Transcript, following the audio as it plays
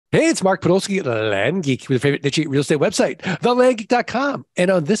Hey, it's Mark Podolsky, the Land Geek, with your favorite niche real estate website, thelandgeek.com. And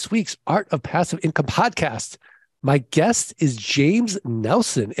on this week's Art of Passive Income podcast, my guest is James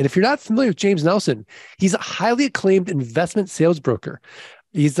Nelson. And if you're not familiar with James Nelson, he's a highly acclaimed investment sales broker.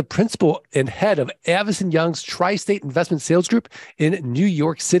 He's the principal and head of Avison Young's Tri-State Investment Sales Group in New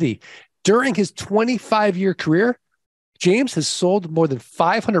York City. During his 25-year career, James has sold more than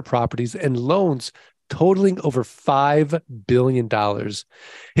 500 properties and loans totaling over $5 billion.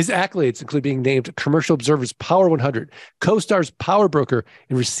 His accolades include being named Commercial Observer's Power 100, CoStar's Power Broker,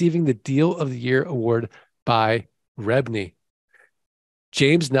 and receiving the Deal of the Year award by REBNY.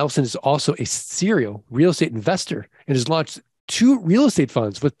 James Nelson is also a serial real estate investor and has launched 2 real estate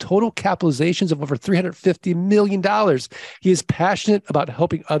funds with total capitalizations of over $350 million. He is passionate about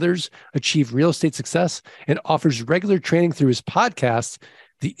helping others achieve real estate success and offers regular training through his podcast,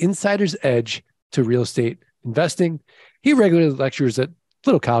 The Insider's Edge to Real Estate Investing. He regularly lectures at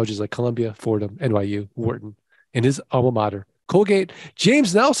little colleges like Columbia, Fordham, NYU, Wharton, and his alma mater, Colgate.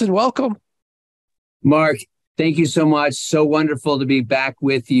 James Nelson, welcome. Mark, thank you so much. So wonderful to be back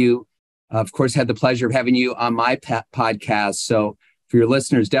with you. Of course, had the pleasure of having you on my podcast. So for your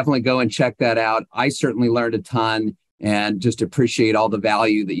listeners, definitely go and check that out. I certainly learned a ton and just appreciate all the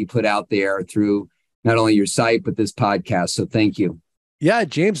value that you put out there through not only your site, but this podcast. So thank you. Yeah,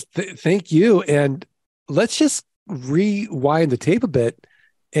 James, thank you. And let's just rewind the tape a bit.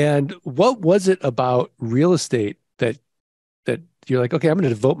 And what was it about real estate that you're like, okay, I'm going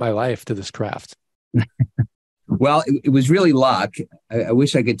to devote my life to this craft? Well, it was really luck. I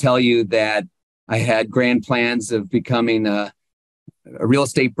wish I could tell you that I had grand plans of becoming a real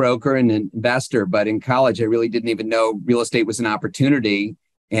estate broker and an investor, but in college, I really didn't even know real estate was an opportunity.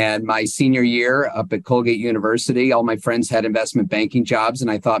 And my senior year up at Colgate University, all my friends had investment banking jobs.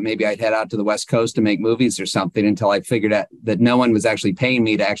 And I thought maybe I'd head out to the West Coast to make movies or something until I figured out that no one was actually paying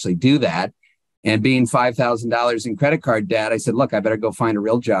me to actually do that. And being $5,000 in credit card debt, I said, look, I better go find a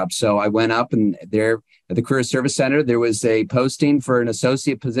real job. So I went up, and there at the Career Service Center, there was a posting for an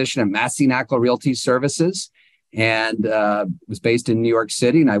associate position at Massinacco Realty Services, and was based in New York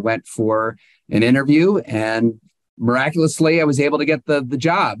City. And I went for an interview, and miraculously, I was able to get the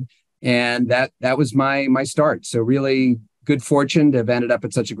job. And that was my start. So really good fortune to have ended up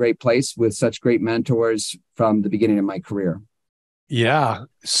at such a great place with such great mentors from the beginning of my career. Yeah.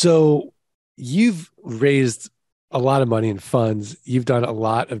 So you've raised a lot of money in funds. You've done a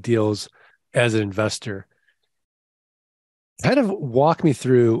lot of deals as an investor. Kind of walk me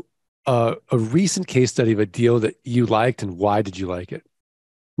through a recent case study of a deal that you liked, and why did you like it?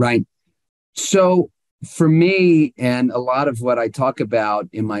 Right. So for me, and a lot of what I talk about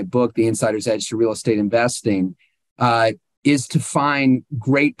in my book, The Insider's Edge to Real Estate Investing, is to find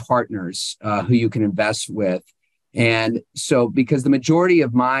great partners who you can invest with. And so because the majority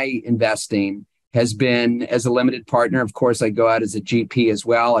of my investing has been as a limited partner, of course, I go out as a GP as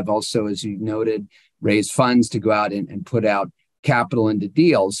well. I've also, as you noted, raised funds to go out and put out capital into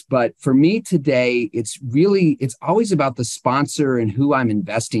deals. But for me today, it's always about the sponsor and who I'm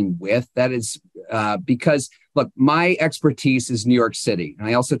investing with. That is because, look, my expertise is New York City. And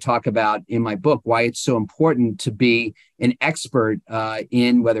I also talk about in my book why it's so important to be an expert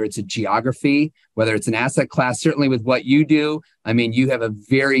in whether it's a geography, whether it's an asset class. Certainly with what you do, I mean, you have a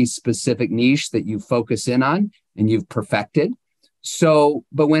very specific niche that you focus in on and you've perfected. So,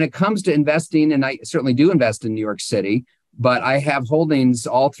 but when it comes to investing, and I certainly do invest in New York City, but I have holdings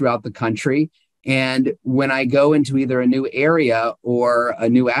all throughout the country. And when I go into either a new area or a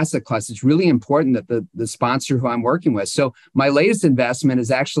new asset class, it's really important that the sponsor who I'm working with. So my latest investment is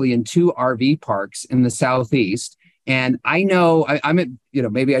actually in 2 RV parks in the Southeast. And I know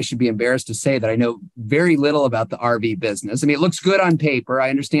maybe I should be embarrassed to say that I know very little about the RV business. I mean, it looks good on paper. I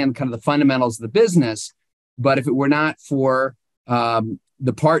understand kind of the fundamentals of the business, but if it were not for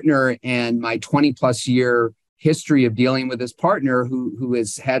the partner and my 20 plus year history of dealing with this partner who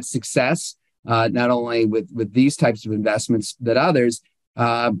has had success, not only with these types of investments but others,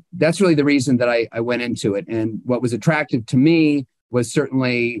 that's really the reason that I went into it. And what was attractive to me was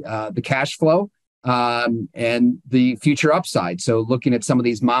certainly the cash flow and the future upside. So looking at some of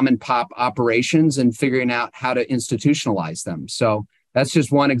these mom and pop operations and figuring out how to institutionalize them. So that's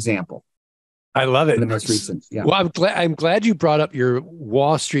just one example. I love it. The most recent. Yeah. Well, I'm glad you brought up your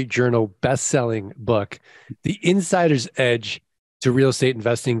Wall Street Journal best-selling book, The Insider's Edge to Real Estate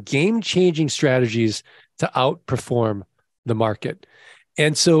Investing: Game-Changing Strategies to Outperform the Market.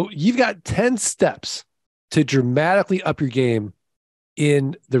 And so you've got 10 steps to dramatically up your game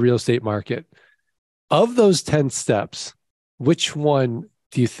in the real estate market. Of those 10 steps, which one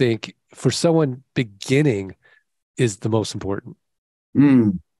do you think for someone beginning is the most important?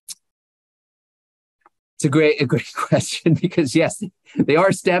 a great question, because yes, they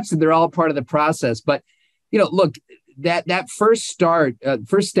are steps and they're all part of the process. But, look, that first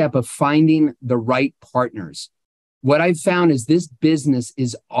step of finding the right partners, what I've found is this business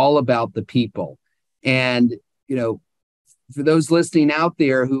is all about the people. And, for those listening out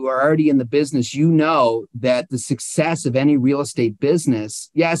there who are already in the business, that the success of any real estate business,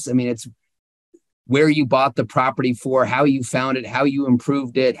 yes, I mean, it's where you bought the property for, how you found it, how you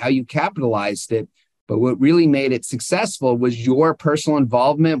improved it, how you capitalized it. But what really made it successful was your personal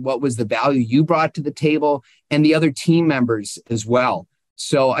involvement, what was the value you brought to the table, and the other team members as well.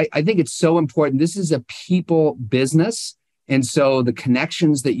 So I think it's so important. This is a people business. And so the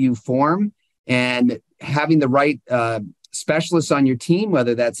connections that you form and having the right specialists on your team,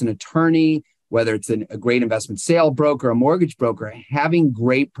 whether that's an attorney, whether it's a great investment sale broker, a mortgage broker, having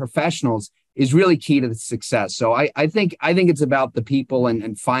great professionals is really key to the success. So I think it's about the people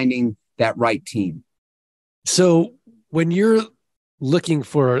and finding that right team. So when you're looking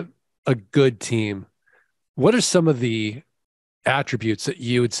for a good team, what are some of the attributes that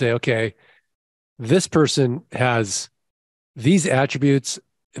you would say, okay, this person has these attributes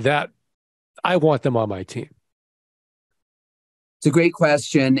that I want them on my team? It's a great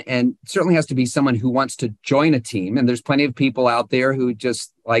question, and certainly has to be someone who wants to join a team. And there's plenty of people out there who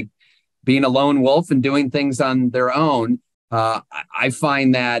just like being a lone wolf and doing things on their own. I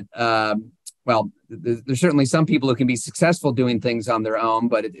find that, there's certainly some people who can be successful doing things on their own,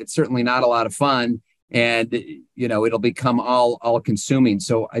 but it's certainly not a lot of fun. And, it'll become all consuming.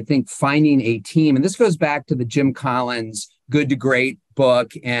 So I think finding a team, and this goes back to the Jim Collins Good to Great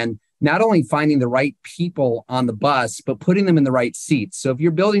book, and not only finding the right people on the bus, but putting them in the right seats. So if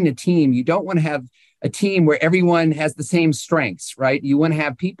you're building a team, you don't want to have a team where everyone has the same strengths, right? You want to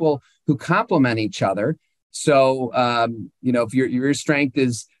have people who complement each other. So, if your strength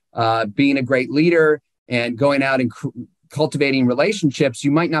is being a great leader and going out and cultivating relationships, you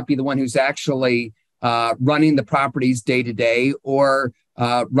might not be the one who's actually running the properties day to day or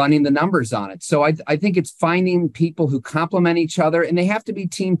running the numbers on it. So I think it's finding people who complement each other, and they have to be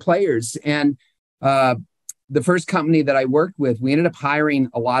team players. And the first company that I worked with, we ended up hiring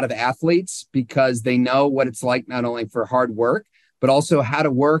a lot of athletes because they know what it's like, not only for hard work, but also how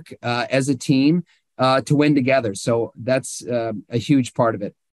to work as a team to win together. So that's a huge part of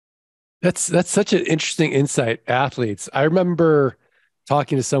it. That's such an interesting insight, athletes. I remember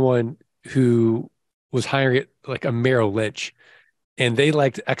talking to someone who was hiring like a Merrill Lynch, and they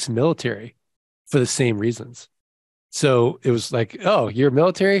liked ex-military for the same reasons. So it was like, oh, you're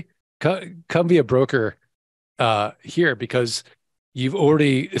military? Come be a broker here, because you've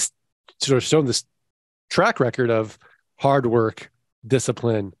already sort of shown this track record of hard work,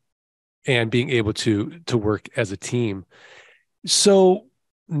 discipline, and being able to work as a team. So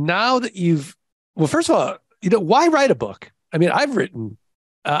now that first of all, why write a book? I mean,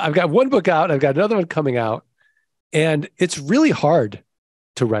 I've got one book out, I've got another one coming out, and it's really hard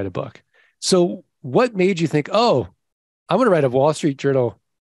to write a book. So what made you think, oh, I'm going to write a Wall Street Journal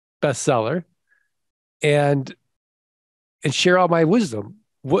bestseller and share all my wisdom?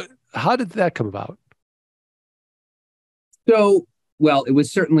 How did that come about? So, it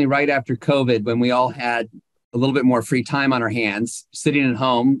was certainly right after COVID when we all had a little bit more free time on our hands, sitting at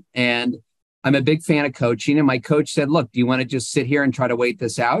home. And I'm a big fan of coaching. And my coach said, look, do you want to just sit here and try to wait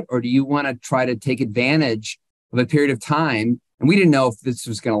this out? Or do you want to try to take advantage of a period of time? And we didn't know if this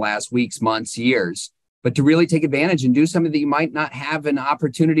was going to last weeks, months, years, but to really take advantage and do something that you might not have an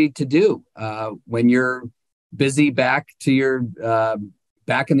opportunity to do when you're busy back in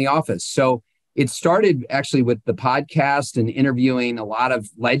the office. So it started actually with the podcast and interviewing a lot of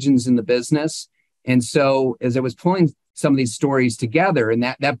legends in the business. And so as I was pulling some of these stories together, and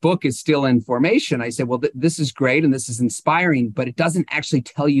that book is still in formation, I said, well, this is great and this is inspiring, but it doesn't actually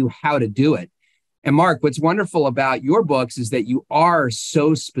tell you how to do it. And Mark, what's wonderful about your books is that you are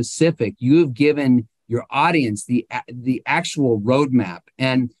so specific. You have given your audience the actual roadmap.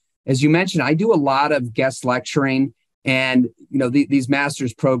 And as you mentioned, I do a lot of guest lecturing, and these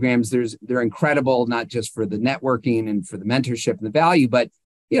master's programs, they're incredible, not just for the networking and for the mentorship and the value, but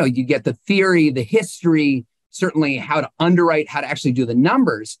you get the theory, the history, certainly how to underwrite, how to actually do the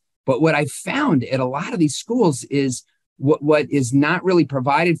numbers. But what I found at a lot of these schools is what is not really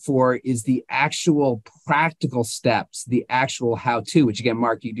provided for is the actual practical steps, the actual how-to, which again,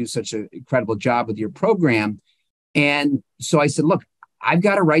 Mark, you do such an incredible job with your program. And so I said, look, I've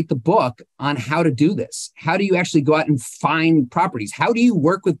got to write the book on how to do this. How do you actually go out and find properties? How do you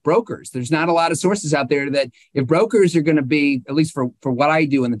work with brokers? There's not a lot of sources out there that if brokers are going to be, at least for what I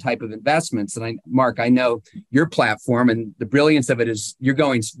do in the type of investments, and Mark, I know your platform and the brilliance of it is you're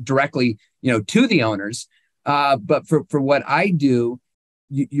going directly, to the owners. But for what I do,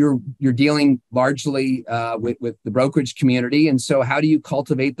 you're dealing largely with the brokerage community. And so how do you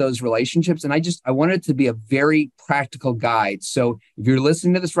cultivate those relationships? And I want it to be a very practical guide. So if you're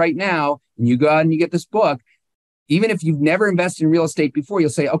listening to this right now and you go out and you get this book, even if you've never invested in real estate before, you'll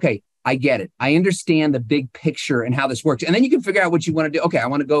say, okay, I get it. I understand the big picture and how this works. And then you can figure out what you want to do. Okay, I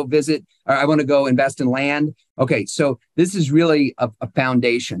want to go visit, or I want to go invest in land. Okay, so this is really a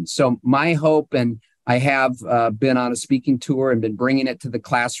foundation. So my hope, and I have been on a speaking tour and been bringing it to the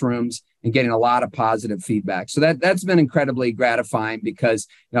classrooms and getting a lot of positive feedback. So that's been incredibly gratifying because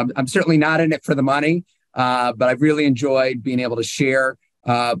I'm certainly not in it for the money, but I've really enjoyed being able to share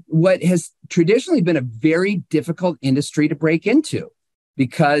what has traditionally been a very difficult industry to break into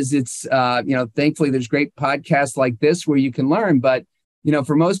because it's, thankfully there's great podcasts like this where you can learn, but,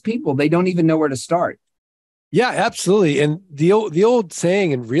 for most people, they don't even know where to start. Yeah, absolutely. And the old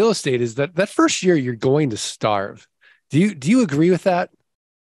saying in real estate is that first year you're going to starve. Do you agree with that?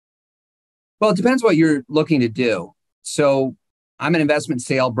 Well, it depends what you're looking to do. So I'm an investment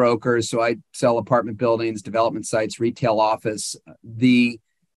sale broker. So I sell apartment buildings, development sites, retail office. The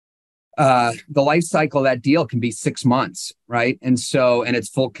life cycle of that deal can be 6 months, right? And it's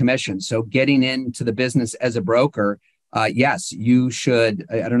full commission. So getting into the business as a broker, yes, you should.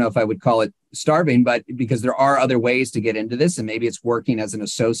 I don't know if I would call it starving, but because there are other ways to get into this, and maybe it's working as an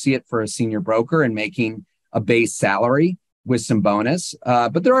associate for a senior broker and making a base salary with some bonus.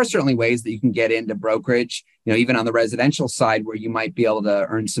 But there are certainly ways that you can get into brokerage, even on the residential side where you might be able to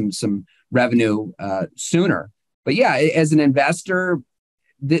earn some revenue sooner. But yeah, as an investor,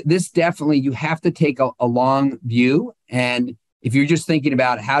 this definitely, you have to take a long view. And if you're just thinking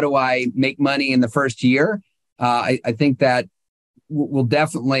about how do I make money in the first year, I think that will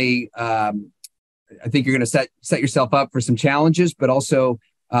definitely, I think you're going to set yourself up for some challenges, but also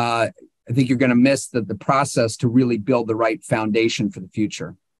I think you're going to miss the process to really build the right foundation for the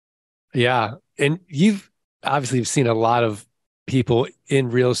future. Yeah. And you've obviously seen a lot of people in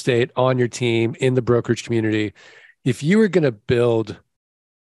real estate on your team, in the brokerage community. If you were going to build,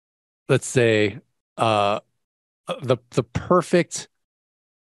 let's say, the perfect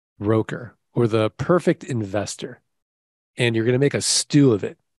broker or the perfect investor, and you're going to make a stew of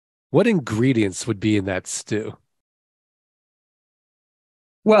it, what ingredients would be in that stew?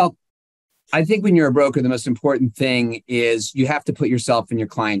 Well, I think when you're a broker, the most important thing is you have to put yourself in your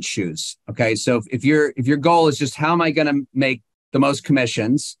client's shoes. Okay. So if your goal is just how am I going to make the most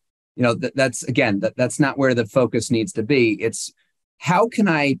commissions, that's not where the focus needs to be. It's how can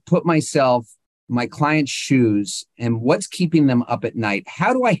I put myself in my client's shoes and what's keeping them up at night?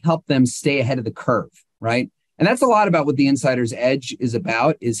 How do I help them stay ahead of the curve? Right. And that's a lot about what the Insider's Edge is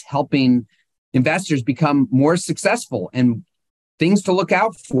about, is helping investors become more successful and things to look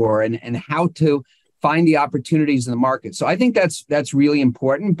out for and how to find the opportunities in the market. So I think that's really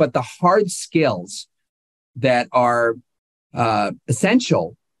important. But the hard skills that are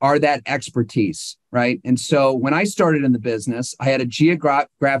essential are that expertise, right? And so when I started in the business, I had a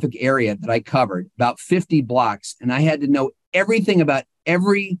geographic area that I covered, about 50 blocks, and I had to know everything about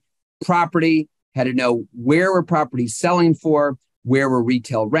every property, had to know where were properties selling for, where were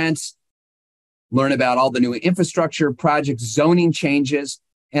retail rents, learn about all the new infrastructure projects, zoning changes.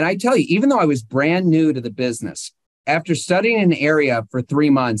 And I tell you, even though I was brand new to the business, after studying an area for 3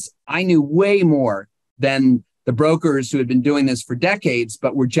 months, I knew way more than the brokers who had been doing this for decades,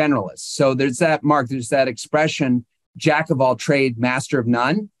 but were generalists. So there's that, Mark, there's that expression, jack of all trade, master of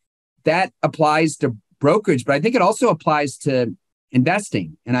none. That applies to brokerage, but I think it also applies to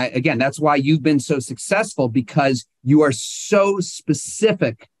investing. And again, that's why you've been so successful, because you are so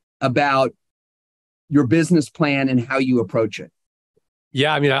specific about your business plan and how you approach it.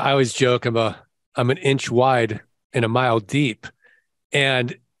 Yeah. I mean, I always joke I'm an inch wide and a mile deep.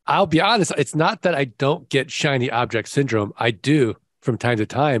 And I'll be honest, it's not that I don't get shiny object syndrome. I do from time to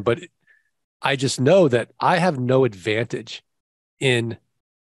time, but I just know that I have no advantage in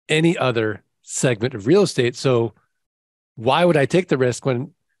any other segment of real estate. So why would I take the risk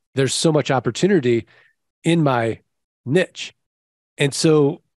when there's so much opportunity in my niche? And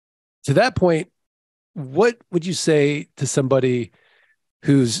so to that point, what would you say to somebody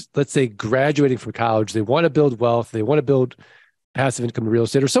who's, let's say, graduating from college, they want to build wealth, they want to build passive income in real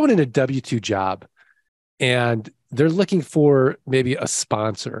estate, or someone in a W-2 job, and they're looking for maybe a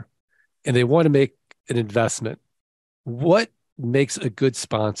sponsor and they want to make an investment? What makes a good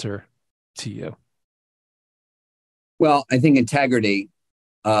sponsor to you? Well, I think integrity,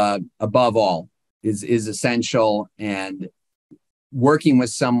 above all, is essential, and working with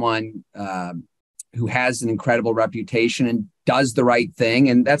someone who has an incredible reputation and does the right thing.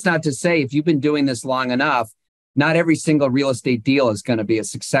 And that's not to say, if you've been doing this long enough, not every single real estate deal is going to be a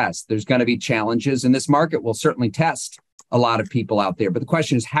success. There's going to be challenges, and this market will certainly test a lot of people out there. But the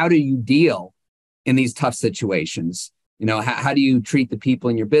question is, how do you deal in these tough situations? How do you treat the people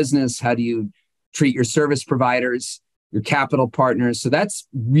in your business? How do you treat your service providers, your capital partners? So that's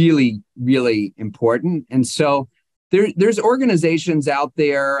really, really important. And so there's organizations out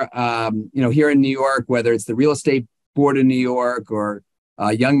there, here in New York, whether it's the Real Estate Board of New York or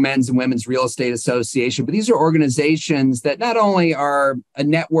Young Men's and Women's Real Estate Association. But these are organizations that not only are a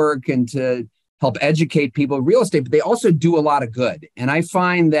network and to help educate people in real estate, but they also do a lot of good. And I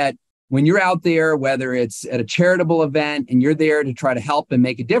find that when you're out there, whether it's at a charitable event and you're there to try to help and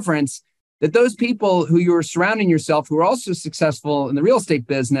make a difference, that those people who you're surrounding yourself, who are also successful in the real estate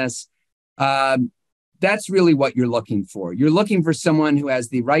business, that's really what you're looking for. You're looking for someone who has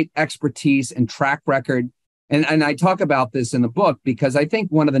the right expertise and track record. And I talk about this in the book because I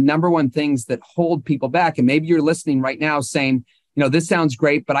think one of the number one things that hold people back, and maybe you're listening right now saying, this sounds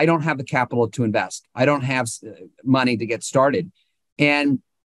great, but I don't have the capital to invest. I don't have money to get started. And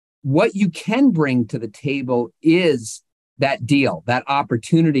what you can bring to the table is that deal, that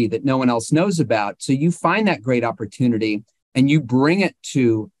opportunity that no one else knows about. So you find that great opportunity and you bring it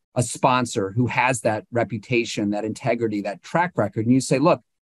to a sponsor who has that reputation, that integrity, that track record. And you say, look,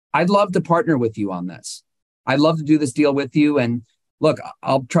 I'd love to partner with you on this. I'd love to do this deal with you. And look,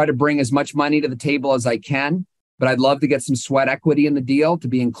 I'll try to bring as much money to the table as I can, but I'd love to get some sweat equity in the deal to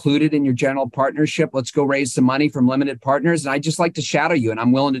be included in your general partnership. Let's go raise some money from limited partners. And I just like to shadow you, and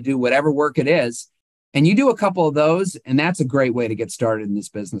I'm willing to do whatever work it is. And you do a couple of those, and that's a great way to get started in this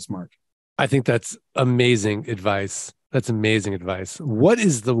business, Mark. I think that's amazing advice. That's amazing advice. What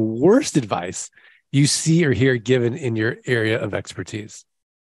is the worst advice you see or hear given in your area of expertise?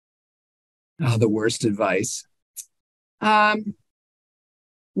 Oh, the worst advice. Well,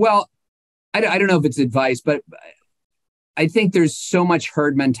 I don't know if it's advice, but I think there's so much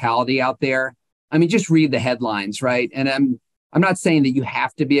herd mentality out there. I mean, just read the headlines, right? And I'm not saying that you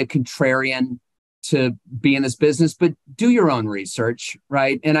have to be a contrarian to be in this business, but do your own research,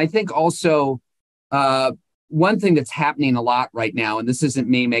 right? And I think also one thing that's happening a lot right now, and this isn't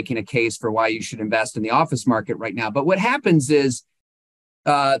me making a case for why you should invest in the office market right now, but what happens is,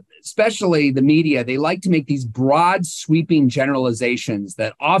 especially the media, they like to make these broad sweeping generalizations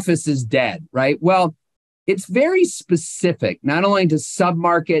that office is dead, right? Well, it's very specific, not only to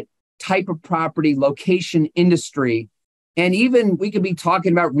submarket, type of property, location, industry, and even we could be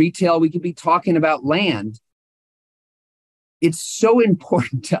talking about retail, we could be talking about land. It's so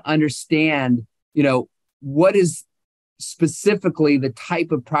important to understand, what is specifically the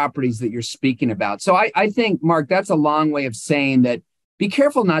type of properties that you're speaking about. So I think, Mark, that's a long way of saying that be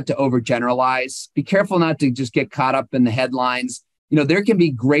careful not to overgeneralize. Be careful not to just get caught up in the headlines. There can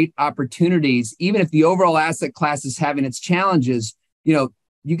be great opportunities, even if the overall asset class is having its challenges. You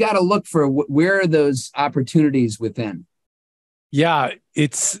got to look for where are those opportunities within. Yeah,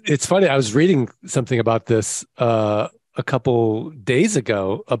 it's funny. I was reading something about this a couple days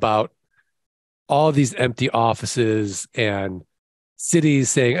ago about all these empty offices and cities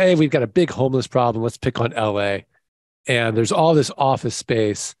saying, hey, we've got a big homeless problem. Let's pick on LA. And there's all this office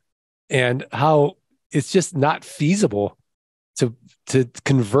space and how it's just not feasible to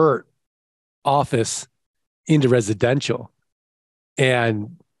convert office into residential.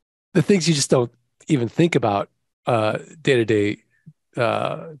 And the things you just don't even think about day-to-day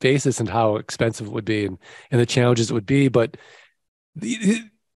basis and how expensive it would be and the challenges it would be. But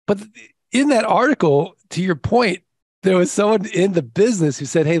in that article, to your point, there was someone in the business who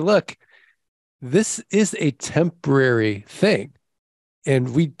said, hey, look, this is a temporary thing.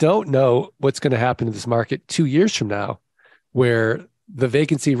 And we don't know what's going to happen in this market 2 years from now, where the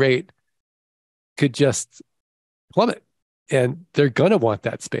vacancy rate could just plummet and they're going to want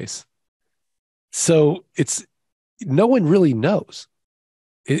that space. So no one really knows.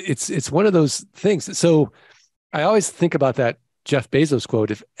 It's one of those things. So I always think about that Jeff Bezos quote,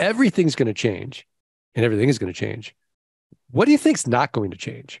 if everything's going to change, and everything is going to change, what do you think's not going to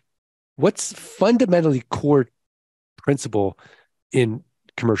change? What's fundamentally core principle in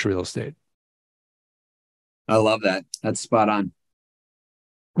commercial real estate? I love that. That's spot on.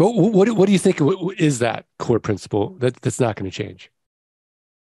 Well, what do you think is that core principle that's not going to change?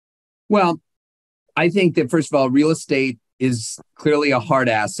 Well, I think that, first of all, real estate is clearly a hard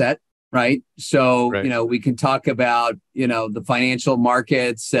asset. right? So, Right. we can talk about, the financial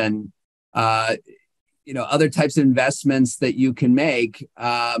markets and, other types of investments that you can make,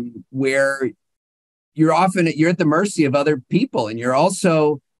 where you're at the mercy of other people. And you're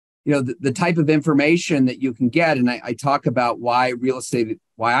also, the type of information that you can get. And I talk about why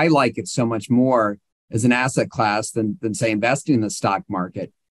I like it so much more as an asset class than say investing in the stock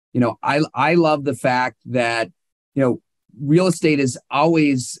market. I love the fact that, real estate is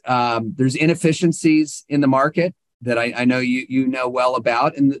always, there's inefficiencies in the market that I know you know well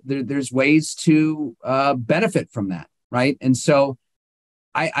about, and there's ways to benefit from that, right? And so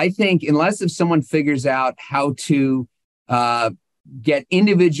I think if someone figures out how to get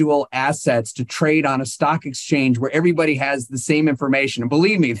individual assets to trade on a stock exchange where everybody has the same information, and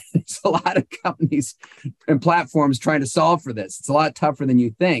believe me, there's a lot of companies and platforms trying to solve for this. It's a lot tougher than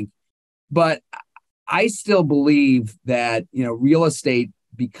you think, but I still believe that real estate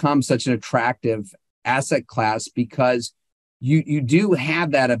becomes such an attractive asset class because you do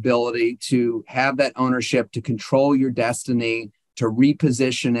have that ability to have that ownership, to control your destiny, to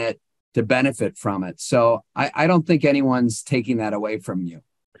reposition it, to benefit from it. So I don't think anyone's taking that away from you.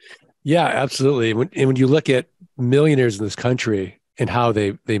 Yeah, absolutely. When you look at millionaires in this country and how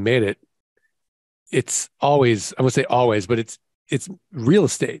they made it, it's always, I won't say always, but it's real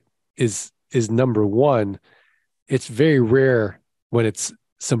estate is number one. It's very rare when it's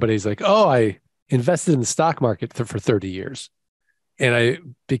somebody's like, oh, I invested in the stock market for 30 years and I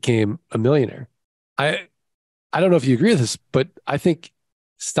became a millionaire. I don't know if you agree with this, but I think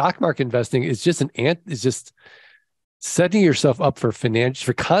stock market investing is just setting yourself up for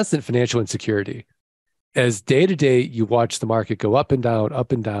constant financial insecurity. As day to day, you watch the market go up and down,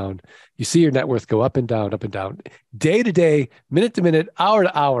 up and down. You see your net worth go up and down, up and down. Day to day, minute to minute, hour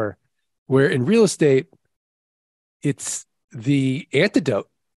to hour. Where in real estate, it's the antidote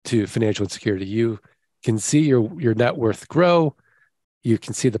to financial insecurity. You can see your net worth grow. You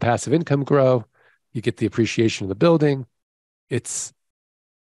can see the passive income grow. You get the appreciation of the building. You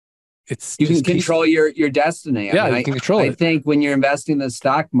can control your destiny. Yeah, you can control it. I think when you're investing in the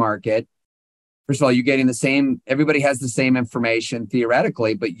stock market, first of all, you're getting everybody has the same information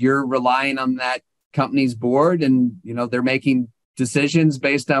theoretically, but you're relying on that company's board and, they're making decisions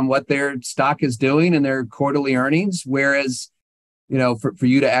based on what their stock is doing and their quarterly earnings. Whereas, for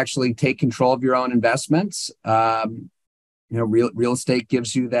you to actually take control of your own investments, real estate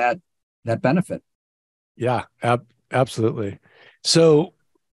gives you that benefit. Yeah, absolutely. So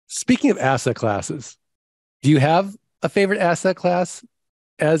speaking of asset classes, do you have a favorite asset class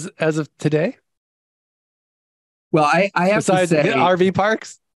as of today? Well, I have Besides to say RV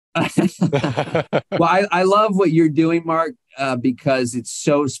parks. Well, I love what you're doing, Mark, because it's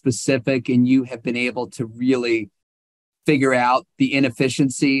so specific and you have been able to really figure out the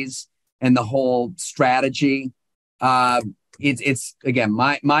inefficiencies and the whole strategy. It's again,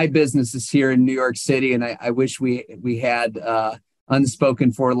 my business is here in New York City, and I wish we had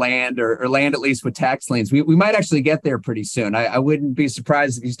unspoken for land or land at least with tax liens. We might actually get there pretty soon. I wouldn't be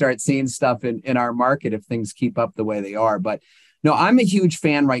surprised if you start seeing stuff in our market if things keep up the way they are. But no, I'm a huge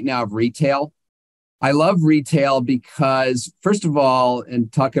fan right now of retail. I love retail because, first of all,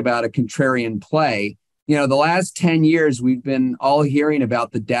 and talk about a contrarian play, the last 10 years, we've been all hearing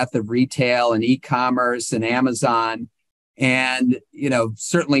about the death of retail and e-commerce and Amazon. And,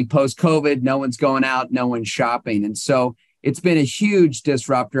 certainly post-COVID, no one's going out, no one's shopping. And so it's been a huge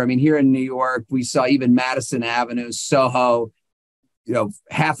disruptor. I mean, here in New York, we saw even Madison Avenue, Soho,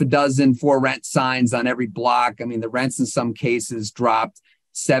 half a dozen for rent signs on every block. I mean, the rents in some cases dropped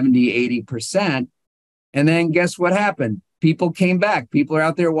 70, 80%. And then guess what happened? People came back. People are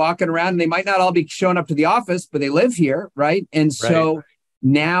out there walking around, and they might not all be showing up to the office, but they live here, right? And so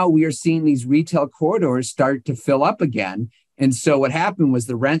now we are seeing these retail corridors start to fill up again. And so what happened was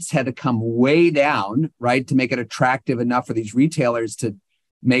the rents had to come way down, right, to make it attractive enough for these retailers to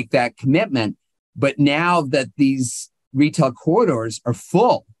make that commitment. But now that these retail corridors are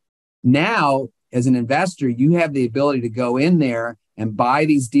full, now as an investor, you have the ability to go in there and buy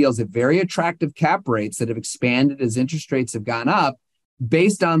these deals at very attractive cap rates that have expanded as interest rates have gone up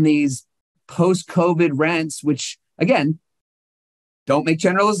based on these post-COVID rents, which, again, don't make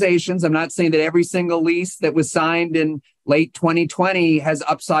generalizations. I'm not saying that every single lease that was signed in late 2020 has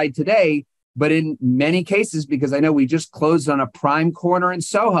upside today, but in many cases, because I know we just closed on a prime corner in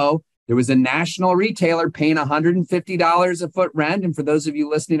Soho, there was a national retailer paying $150 a foot rent. And for those of you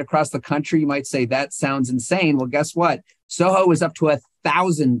listening across the country, you might say that sounds insane. Well, guess what? Soho was up to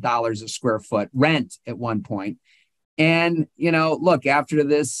 $1,000 a square foot rent at one point. And, look, after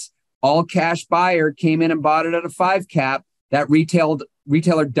this all cash buyer came in and bought it at a 5 cap, that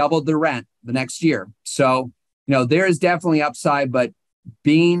retailer doubled the rent the next year. So, there is definitely upside, but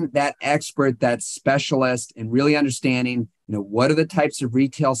being that expert, that specialist, and really understanding, what are the types of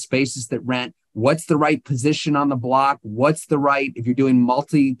retail spaces that rent? What's the right position on the block? If you're doing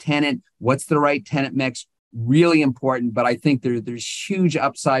multi-tenant, what's the right tenant mix? Really important. But I think there's huge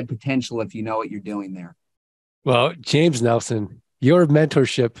upside potential if you know what you're doing there. Well, James Nelson, your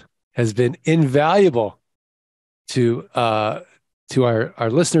mentorship has been invaluable to our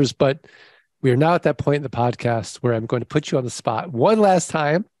listeners, but we are now at that point in the podcast where I'm going to put you on the spot one last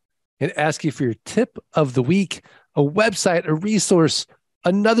time and ask you for your tip of the week, a website, a resource,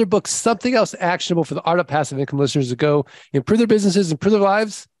 another book, something else actionable for the Art of Passive Income listeners to go improve their businesses, improve their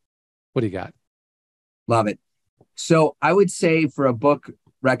lives. What do you got? Love it. So I would say for a book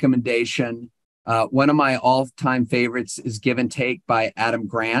recommendation, one of my all-time favorites is Give and Take by Adam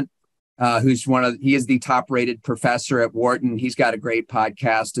Grant, he is the top-rated professor at Wharton. He's got a great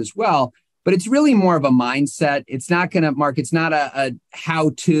podcast as well, but it's really more of a mindset. It's not a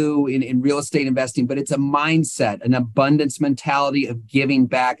how-to in real estate investing, but it's a mindset, an abundance mentality of giving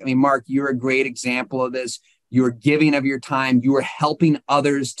back. I mean, Mark, you're a great example of this. You are giving of your time. You are helping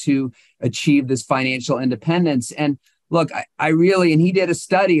others to achieve this financial independence. And look, and he did a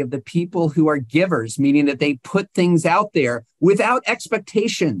study of the people who are givers, meaning that they put things out there without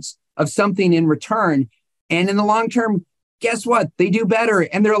expectations of something in return. And in the long term, guess what? They do better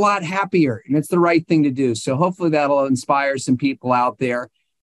and they're a lot happier. And it's the right thing to do. So hopefully that'll inspire some people out there.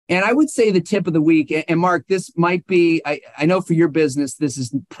 And I would say the tip of the week, and Mark, this might be, I know for your business, this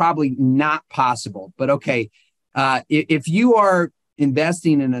is probably not possible, but okay. If you are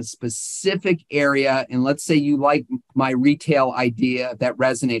investing in a specific area, and let's say you like my retail idea that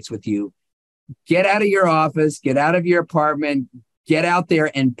resonates with you, get out of your office, get out of your apartment, get out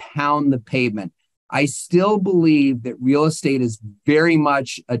there and pound the pavement. I still believe that real estate is very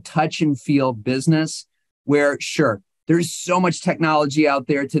much a touch and feel business where, sure, there's so much technology out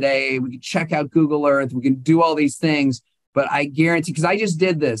there today. We can check out Google Earth. We can do all these things. But I guarantee, because I just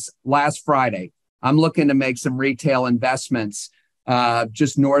did this last Friday, I'm looking to make some retail investments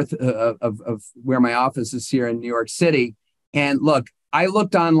just north of where my office is here in New York City. And look, I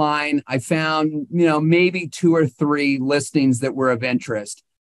looked online. I found, maybe 2 or 3 listings that were of interest.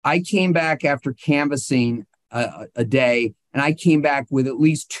 I came back after canvassing a day, and I came back with at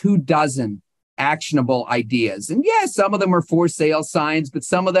least 24 actionable ideas. And yeah, some of them were for sale signs, but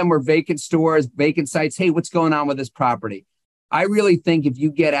some of them were vacant stores, vacant sites. Hey, what's going on with this property? I really think if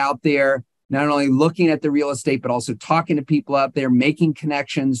you get out there, not only looking at the real estate, but also talking to people out there, making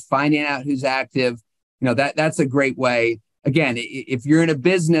connections, finding out who's active, that's a great way. Again, if you're in a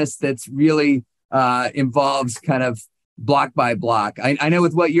business that's really involves kind of block by block. I know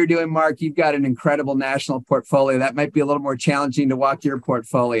with what you're doing, Mark, you've got an incredible national portfolio. That might be a little more challenging to walk your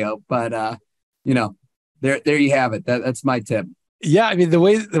portfolio, but there you have it. That's my tip. Yeah, I mean, the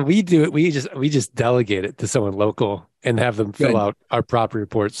way that we do it, we just delegate it to someone local and have them fill out our property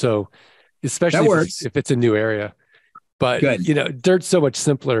report. So especially if it's a new area, but dirt's so much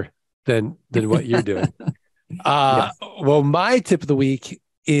simpler than what you're doing. Yes. Well, my tip of the week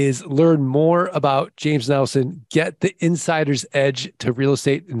is learn more about James Nelson, get the insider's edge to real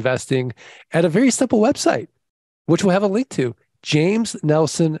estate investing at a very simple website, which we'll have a link to,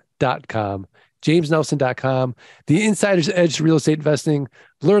 jamesnelson.com. jamesnelson.com, the insider's edge to real estate investing.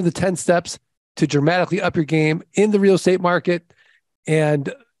 Learn the 10 steps to dramatically up your game in the real estate market,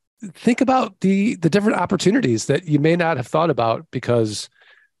 and think about the different opportunities that you may not have thought about, because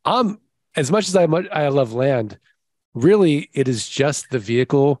as much as I love land, really it is just the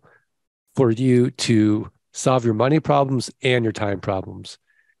vehicle for you to solve your money problems and your time problems.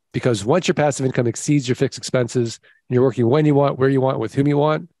 Because once your passive income exceeds your fixed expenses and you're working when you want, where you want, with whom you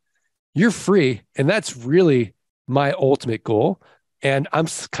want, you're free. And that's really my ultimate goal. And I'm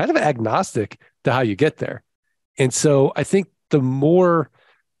kind of agnostic to how you get there. And so I think the more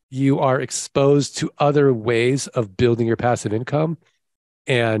you are exposed to other ways of building your passive income,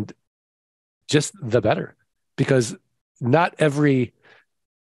 and just the better, because not every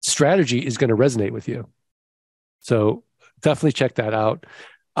strategy is going to resonate with you. So definitely check that out.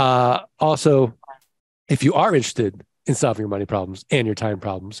 Also, if you are interested in solving your money problems and your time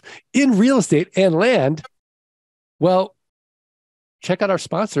problems in real estate and land, well, check out our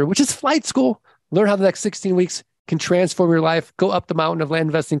sponsor, which is Flight School. Learn how the next 16 weeks can transform your life. Go up the mountain of land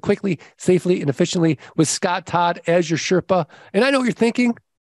investing quickly, safely, and efficiently with Scott Todd as your Sherpa. And I know what you're thinking.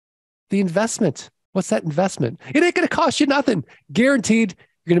 The investment. What's that investment? It ain't going to cost you nothing. Guaranteed,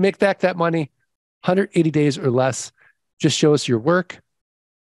 you're going to make back that money 180 days or less. Just show us your work.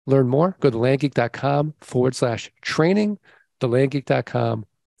 Learn more. Go to landgeek.com/training.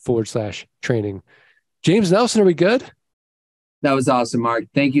 thelandgeek.com/training. James Nelson, are we good? That was awesome, Mark.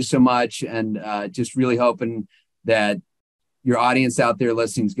 Thank you so much. And just really hoping that your audience out there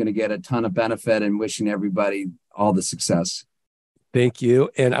listening is going to get a ton of benefit, and wishing everybody all the success. Thank you.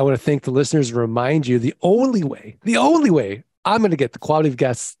 And I want to thank the listeners and remind you the only way I'm going to get the quality of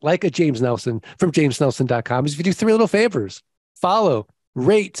guests like a James Nelson from jamesnelson.com is if you do 3 little favors. Follow,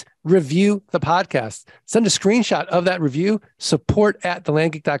 rate, review the podcast. Send a screenshot of that review,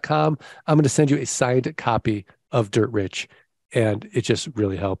 support@thelandgeek.com. I'm going to send you a signed copy of Dirt Rich. And it just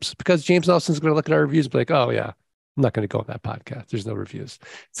really helps because James Nelson's going to look at our reviews and be like, oh yeah, I'm not going to go on that podcast. There's no reviews.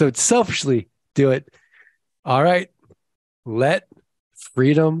 So selfishly do it. All right. Let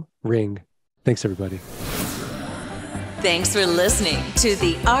freedom ring. Thanks, everybody. Thanks for listening to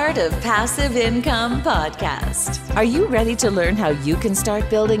the Art of Passive Income podcast. Are you ready to learn how you can start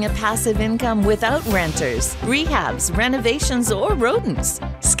building a passive income without renters, rehabs, renovations, or rodents?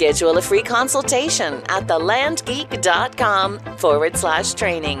 Schedule a free consultation at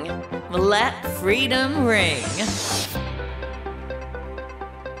thelandgeek.com/training. Let freedom ring.